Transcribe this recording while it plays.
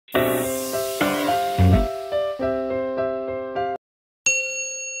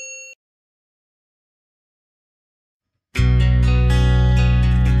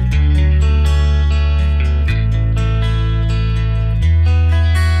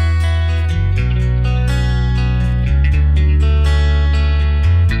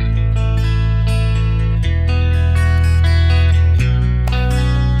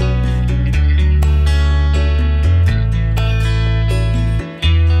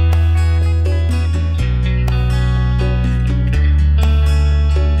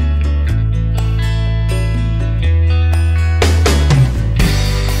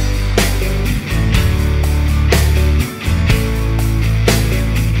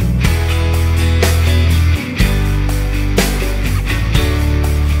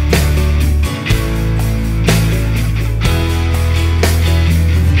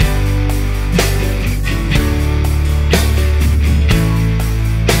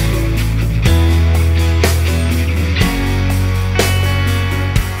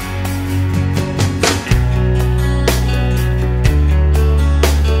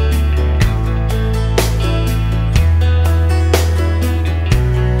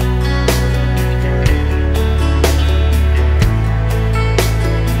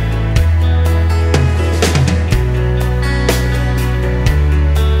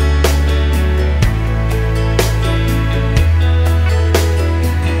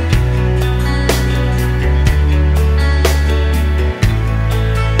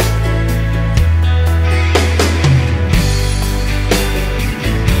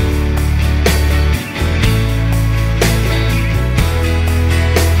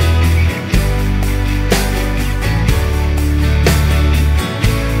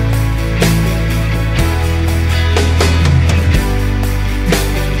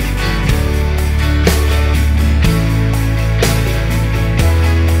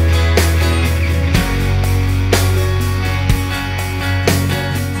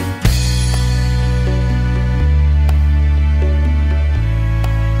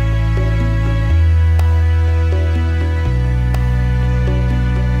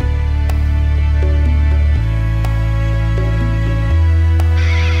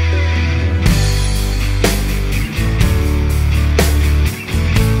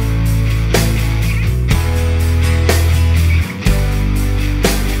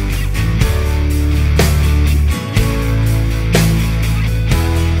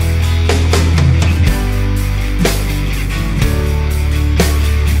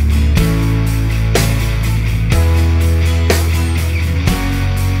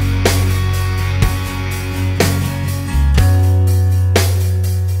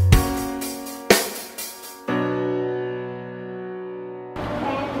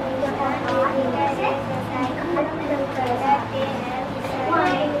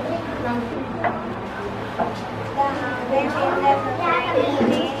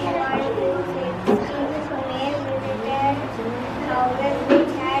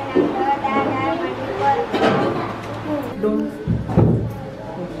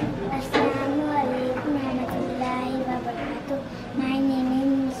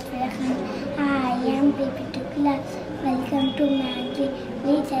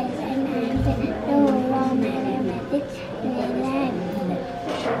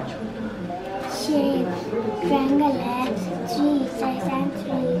triangle has 3 sides and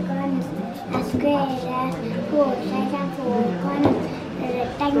 3 corners. A square has 4 sides and 4 corners. A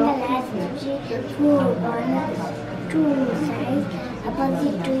rectangle has 4 corners, 2 sides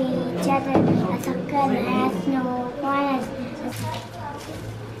opposite to each other. A circle has no corners.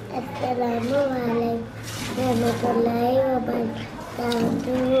 Assalamualaikum warahmatullahi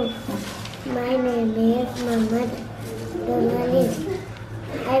wabarakatuh. My name is Muhammad Journalist.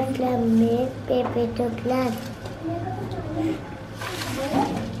 I from paper to class.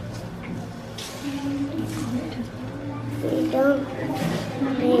 We don't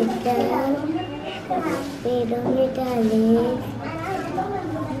need a list.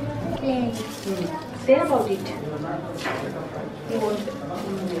 Say about it.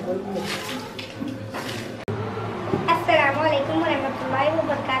 Assalamualaikum warahmatullahi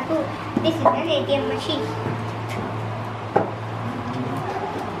wabarakatuh. This is an ATM machine.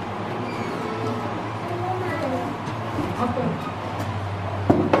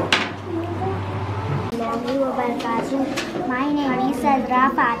 My name is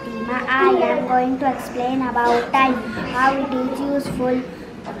Sadra Fatima. I am going to explain about time, how it is useful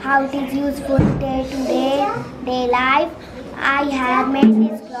day-to-day life. I have made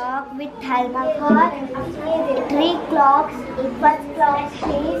this clock with thermocol. 3 clocks. First clock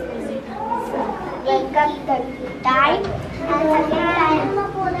is welcome the time, and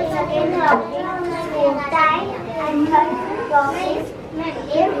second clock is time, and third clock is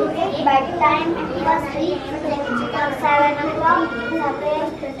bedtime. First 7 o'clock,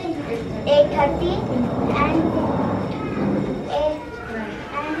 8:30, and 8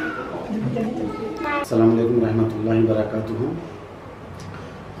 अस्सलामुअलैकुम रहमतुल्लाहि वबरकातुहू।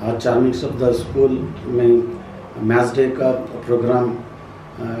 आज charming of the school में maths day का programme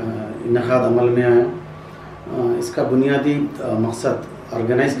इनकाद अमल में आया। इसका बुनियादी मकसद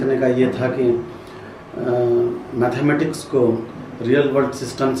ऑर्गेनाइज़ करने का ये था कि मैथमेटिक्स को रियल वर्ल्ड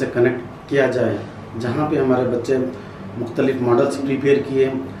सिस्टम से कनेक्ट किया जाए, जहाँ पे हमारे बच्चे मुख्तलिफ मॉडल्स प्रिपेयर किए,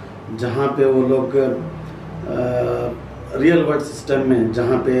 जहाँ पे वो लोग रियल वर्ल्ड सिस्टम में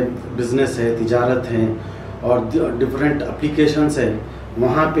जहाँ पे बिज़नेस है, तिजारत है और डिफरेंट एप्लीकेशंस है,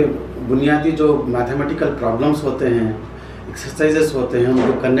 वहाँ पे बुनियादी जो मैथमेटिकल प्रॉब्लम्स होते हैं, एक्सरसाइजेस होते हैं,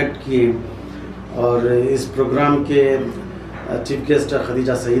 उनको कनेक्ट किए। और इस प्रोग्राम के चीफ गेस्ट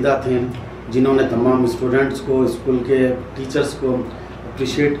खदीजा सईदा थे, जिन्होंने तमाम स्टूडेंट्स को, स्कूल के टीचर्स को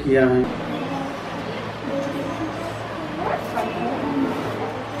अप्रिशिएट किया है।